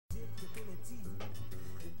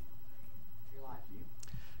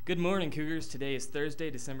Good morning, Cougars. Today is Thursday,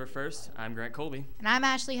 December 1st. I'm Grant Colby. And I'm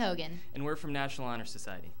Ashley Hogan. And we're from National Honor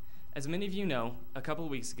Society. As many of you know, a couple of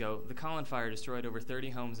weeks ago, the Collin Fire destroyed over 30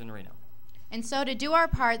 homes in Reno. And so to do our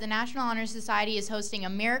part, the National Honor Society is hosting a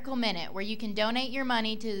Miracle Minute where you can donate your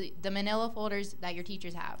money to the manila folders that your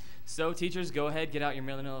teachers have. So teachers, go ahead, get out your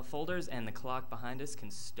manila folders, and the clock behind us can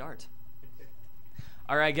start.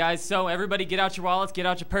 All right, guys, so everybody get out your wallets, get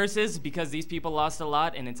out your purses, because these people lost a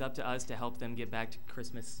lot, and it's up to us to help them get back to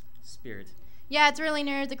Christmas spirit. Yeah, it's really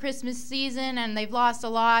near the Christmas season, and they've lost a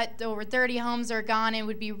lot. Over 30 homes are gone. It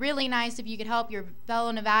would be really nice if you could help your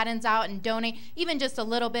fellow Nevadans out and donate even just a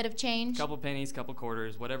little bit of change. Couple pennies, couple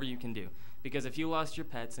quarters, whatever you can do. Because if you lost your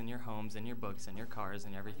pets and your homes and your books and your cars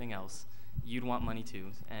and everything else, you'd want money too,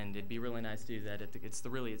 and it'd be really nice to do that. It's the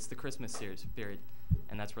Christmas spirit,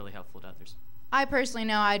 and that's really helpful to others. I personally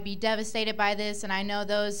know I'd be devastated by this, and I know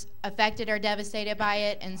those affected are devastated by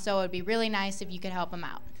it, and so it would be really nice if you could help them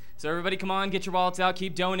out. So everybody come on, get your wallets out,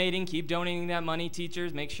 keep donating that money.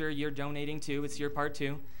 Teachers, make sure you're donating too. It's your part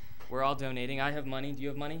too. We're all donating. I have money. Do you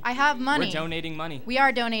have money? I have money. We're donating money. We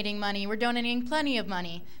are donating money. We're donating plenty of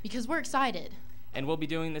money because we're excited. And we'll be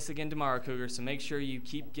doing this again tomorrow, Cougar, so make sure you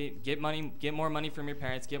get money, get more money from your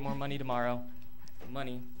parents, get more money tomorrow.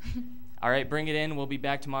 Money. All right, bring it in. We'll be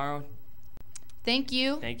back tomorrow. Thank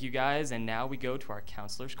you. Thank you, guys. And now we go to our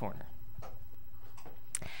Counselor's Corner.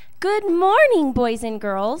 Good morning, boys and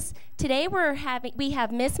girls. Today we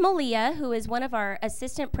have Miss Malia, who is one of our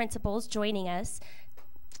assistant principals, joining us.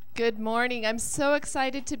 Good morning. I'm so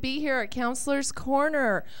excited to be here at Counselor's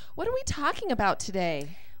Corner. What are we talking about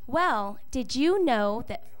today? Well, did you know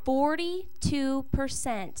that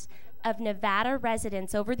 42% of Nevada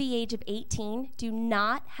residents over the age of 18 do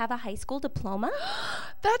not have a high school diploma?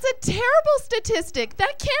 That's a terrible statistic.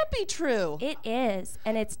 That can't be true. It is,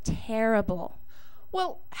 and it's terrible.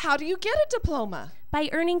 Well, how do you get a diploma? By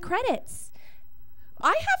earning credits.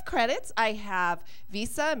 I have credits. I have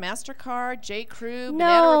Visa, MasterCard, J.Crew,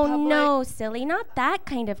 Banana Republic. No, silly, not that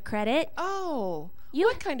kind of credit. Oh,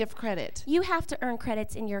 what kind of credit? You have to earn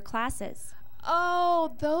credits in your classes.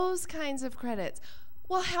 Oh, those kinds of credits.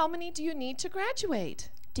 Well, how many do you need to graduate?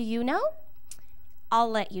 Do you know? I'll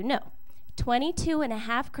let you know.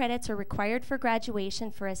 22.5 credits are required for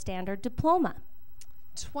graduation for a standard diploma.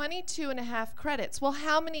 22.5 credits. Well,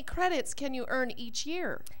 how many credits can you earn each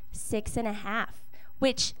year? 6.5,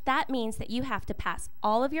 which that means that you have to pass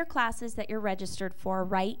all of your classes that you're registered for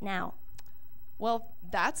right now. Well,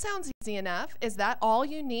 that sounds easy enough. Is that all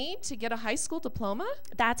you need to get a high school diploma?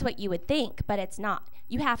 That's what you would think, but it's not.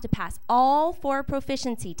 You have to pass all 4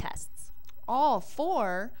 proficiency tests. All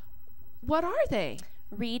 4? What are they?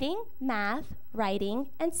 Reading, math, writing,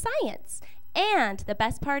 and science. And the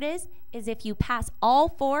best part is if you pass all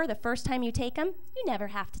 4 the first time you take them, you never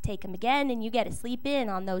have to take them again, and you get to sleep in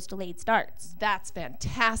on those delayed starts. That's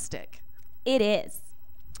fantastic. It is.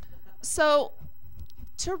 So,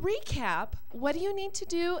 to recap, what do you need to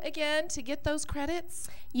do again to get those credits?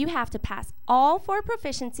 You have to pass all 4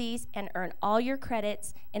 proficiencies and earn all your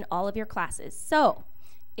credits in all of your classes. So,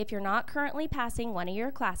 if you're not currently passing one of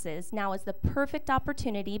your classes, now is the perfect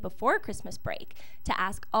opportunity before Christmas break to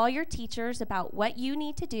ask all your teachers about what you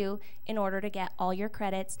need to do in order to get all your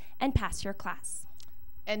credits and pass your class.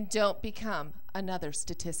 And don't become another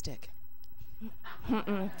statistic.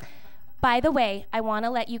 By the way, I want to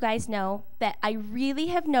let you guys know that I really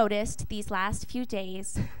have noticed these last few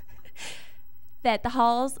days that the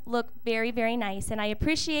halls look very, very nice, and I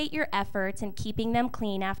appreciate your efforts in keeping them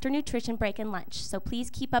clean after nutrition break and lunch. So please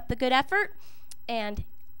keep up the good effort, and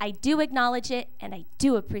I do acknowledge it, and I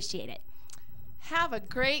do appreciate it. Have a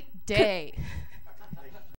great day.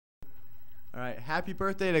 All right, happy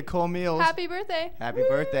birthday to Cole Meals. Happy birthday. Happy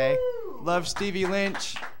birthday. Love Stevie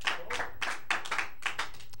Lynch.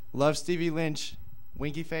 Love Stevie Lynch.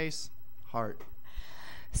 Winky face, heart.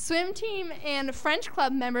 Swim team and French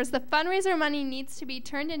club members, the fundraiser money needs to be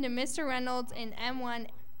turned into Mr. Reynolds in M1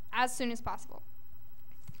 as soon as possible.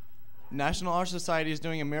 National Honor Society is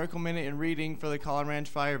doing a Miracle Minute in reading for the Collin Ranch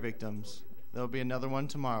fire victims. There'll be another one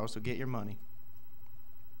tomorrow, so get your money.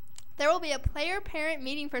 There will be a player-parent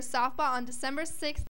meeting for softball on December 6th